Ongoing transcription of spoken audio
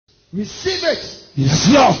Receive it. Yes,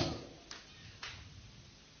 Lord.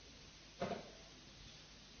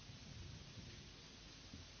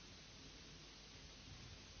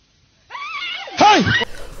 Hey!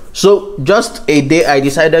 So just a day I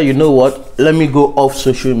decided, you know what, let me go off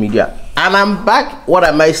social media, and I'm back. What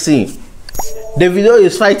am I seeing? Davido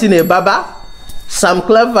is fighting a Baba. Sam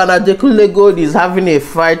Clef and Adekunle Gold is having a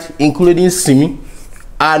fight, including Simi,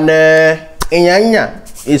 and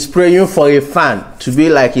Inyanya is praying for a fan to be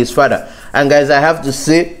like his father. And guys, I have to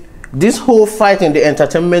say, this whole fight in the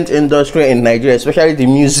entertainment industry in Nigeria, especially the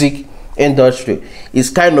music industry, is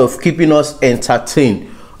kind of keeping us entertained.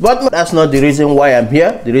 But that's not the reason why I'm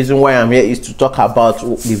here. The reason why I'm here is to talk about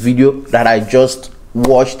the video that I just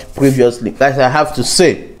watched previously. Guys, I have to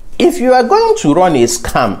say, if you are going to run a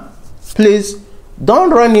scam, please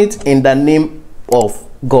don't run it in the name of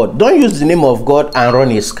God. Don't use the name of God and run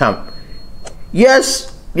a scam. Yes,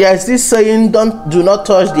 there's this saying, do not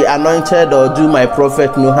touch the anointed or do my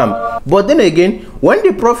prophet no harm. But then again, when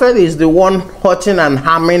the prophet is the one hurting and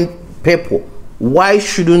harming people, why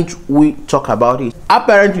shouldn't we talk about it?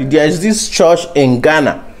 Apparently, there is this church in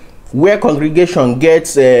Ghana where congregation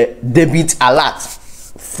gets a debit alert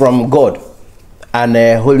from God and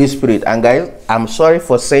Holy Spirit. And guys, I'm sorry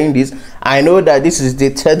for saying this. I know that this is the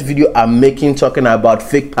third video I'm making talking about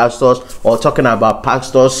fake pastors or talking about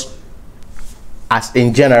pastors as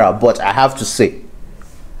in general, but I have to say,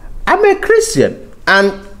 I'm a Christian,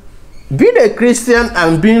 and being a Christian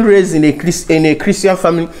and being raised in a Christian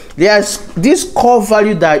family, there's this core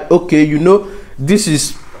value that, okay, you know, this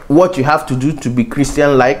is what you have to do to be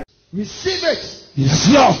Christian like. Receive it. Yes,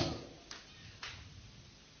 Lord.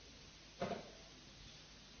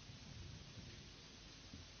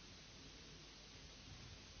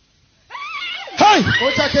 Hey!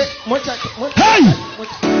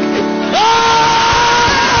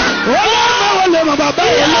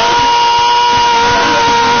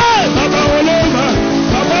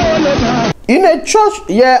 In a church,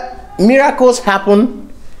 yeah, miracles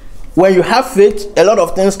happen when you have faith. A lot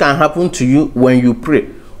of things can happen to you when you pray.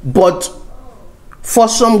 But for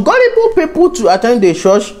some gullible people to attend the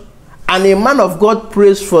church and a man of God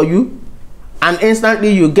prays for you, and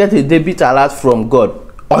instantly you get a debit alert from God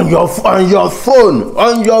on your phone.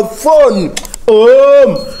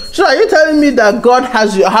 So are you telling me that God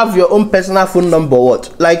has have your own personal phone number?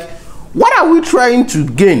 What? Like, what are we trying to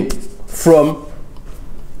gain from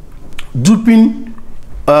duping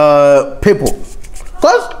people?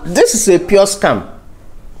 Because this is a pure scam.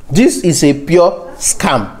 This is a pure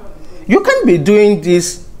scam. You can't be doing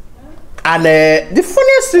this. And the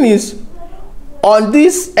funniest thing is, on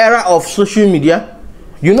this era of social media,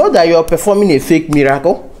 you know that you're performing a fake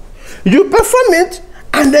miracle. You perform it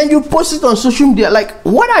and then you post it on social media. Like,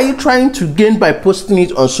 what are you trying to gain by posting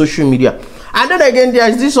it on social media? And then again,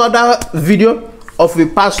 there's this other video of a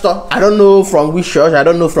pastor. I don't know from which church, I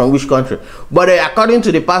don't know from which country, but according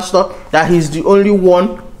to the pastor, that he's the only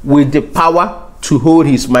one with the power to hold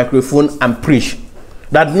his microphone and preach,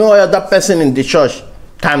 that no other person in the church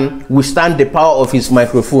can withstand the power of his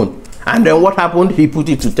microphone. And then what happened? He put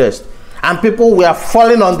it to test, and people were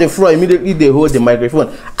falling on the floor. Immediately they hold the microphone.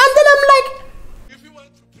 And then I'm like, if you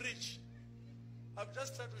want to preach, I've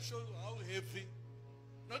just tried to show you how heavy,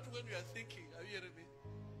 not when you are thinking. Are you hearing me?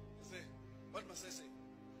 Say, what must I say?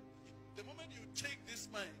 The moment you take this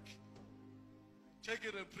mic, take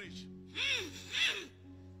it and preach.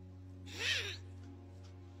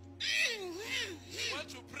 You want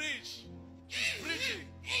to preach, preaching.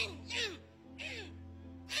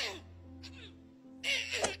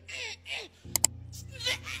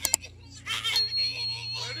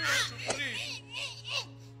 When you want to preach,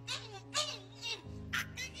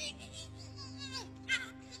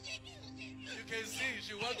 you can see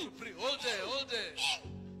she wants to preach. Hold there.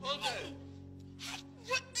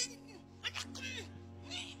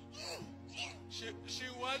 She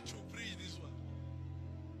wants to preach this one.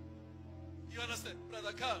 You understand?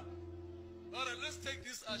 Brother Carl. All right, let's take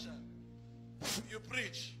this usher. You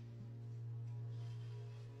preach.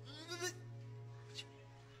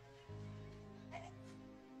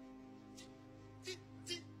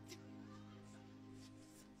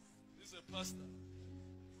 This is a pastor.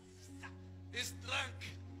 He's drunk.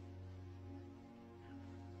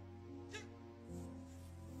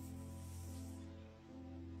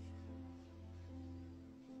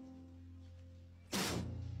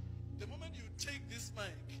 The moment you take this mic,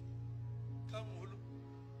 come, Hulu,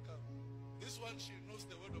 come. This one, she knows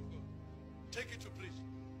the word of God. Take it to preach.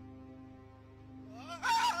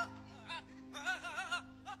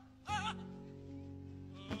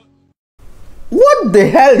 what the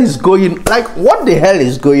hell is going, like, what the hell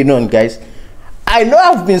is going on, guys? I know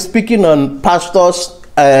I've been speaking on pastors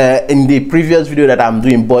in the previous video that I'm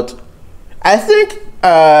doing, but I think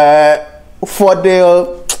I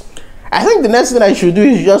think the next thing I should do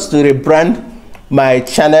is just to rebrand my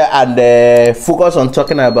channel and focus on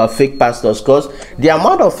talking about fake pastors, because the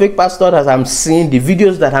amount of fake pastors that I'm seeing, the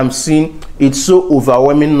videos that I'm seeing, it's so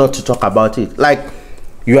overwhelming not to talk about it. Like,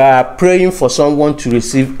 you are praying for someone to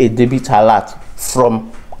receive a debit alert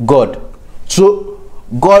from God, so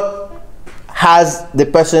God has the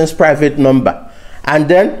person's private number, and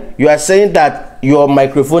then you are saying that your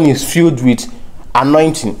microphone is filled with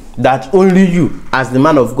anointing, that only you as the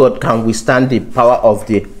man of God can withstand the power of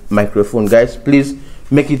the microphone. Guys, please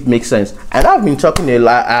make it make sense. And I've been talking a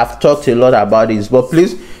lot, I've talked a lot about this, but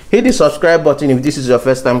please hit the subscribe button if this is your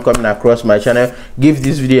first time coming across my channel. Give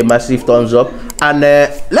this video a massive thumbs up, and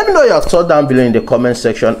let me know your thoughts down below in the comment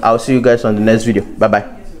section. I'll see you guys on the next video. Bye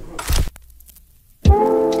bye.